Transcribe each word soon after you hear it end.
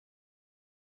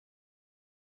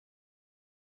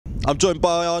I'm joined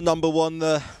by our number one,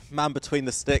 the man between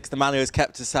the sticks, the man who has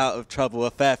kept us out of trouble a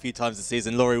fair few times this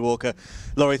season, Laurie Walker.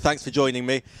 Laurie, thanks for joining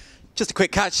me. Just a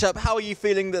quick catch-up. How are you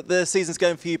feeling that the season's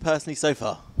going for you personally so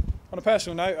far? On a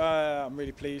personal note, I'm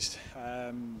really pleased.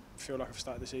 Feel like I've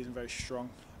started the season very strong.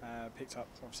 Picked up,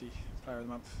 obviously, Player of the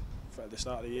Month at the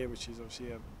start of the year, which is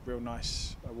obviously a real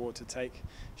nice award to take.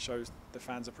 Shows the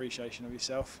fans' appreciation of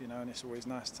yourself, you know, and it's always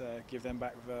nice to give them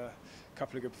back with a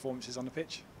couple of good performances on the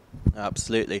pitch.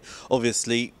 Absolutely.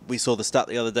 Obviously, we saw the stat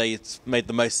the other day. It's made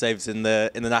the most saves in the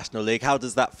National League. How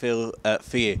does that feel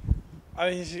for you? I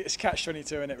mean, it's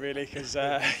catch-22 in it really, because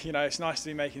you know, it's nice to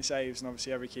be making saves, and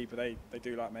obviously every keeper they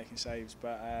do like making saves,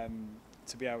 but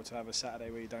to be able to have a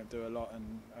Saturday where you don't do a lot,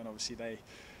 and obviously the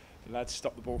lads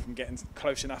stop the ball from getting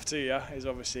close enough to you is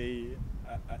obviously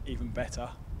even better.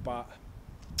 But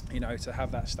you know, to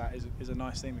have that stat is a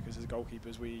nice thing, because as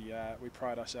goalkeepers we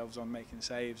pride ourselves on making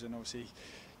saves and obviously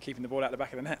keeping the ball out the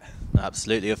back of the net.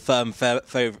 Absolutely, a firm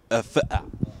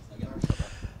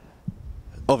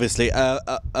obviously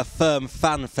a firm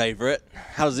fan favourite.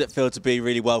 How does it feel to be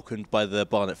really welcomed by the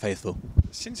Barnet faithful?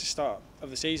 Since the start of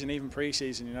the season, even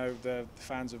pre-season, you know, the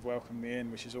fans have welcomed me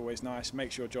in, which is always nice.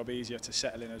 Makes your job easier to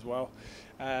settle in as well.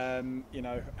 You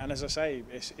know, and as I say,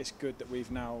 it's good that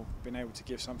we've now been able to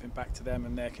give something back to them,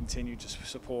 and their continued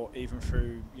support even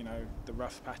through, you know, the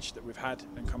rough patch that we've had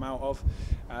and come out of.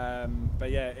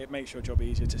 But yeah, it makes your job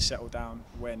easier to settle down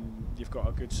when you've got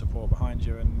a good support behind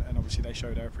you, and obviously they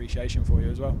show their appreciation for you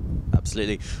as well.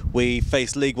 Absolutely. We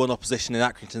face League One opposition in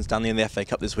Accrington, Stanley, in the FA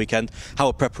Cup this weekend. How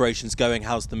are preparations going?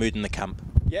 How's the mood in the camp?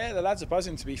 Yeah, the lads are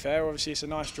buzzing, to be fair. Obviously, it's a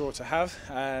nice draw to have.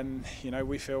 You know,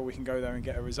 we feel we can go there and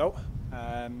get a result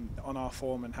on our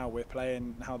form and how we're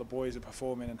playing, how the boys are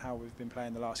performing and how we've been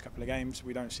playing the last couple of games.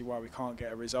 We don't see why we can't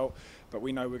get a result, but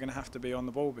we know we're going to have to be on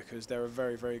the ball, because they're a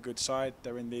very, very good side.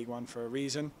 They're in League One for a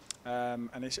reason,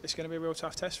 and it's going to be a real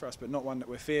tough test for us, but not one that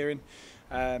we're fearing.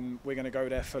 We're going to go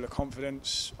there full of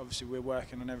confidence. Obviously, we're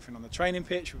working on everything on the training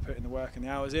pitch. We're putting the work and the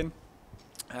hours in.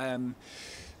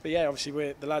 But yeah,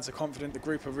 obviously the lads are confident. The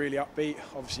group are really upbeat,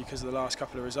 obviously because of the last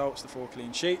couple of results, the 4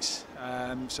 clean sheets.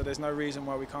 So there's no reason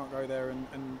why we can't go there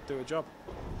and do a job.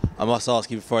 I must ask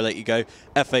you before I let you go,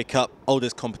 FA Cup,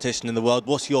 oldest competition in the world.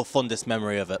 What's your fondest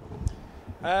memory of it?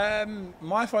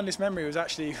 My fondest memory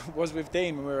was with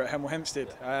Dean when we were at Hemel Hempstead.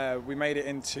 We made it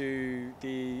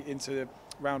into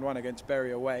round 1 against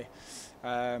Bury away.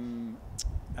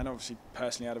 And obviously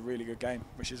personally had a really good game,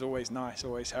 which is always nice,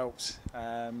 always helps.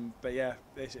 But yeah,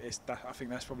 I think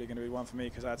that's probably going to be one for me,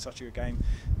 because I had such a good game,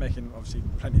 making obviously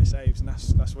plenty of saves, and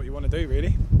that's what you want to do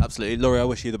really. Absolutely. Laurie, I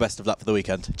wish you the best of luck for the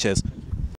weekend. Cheers.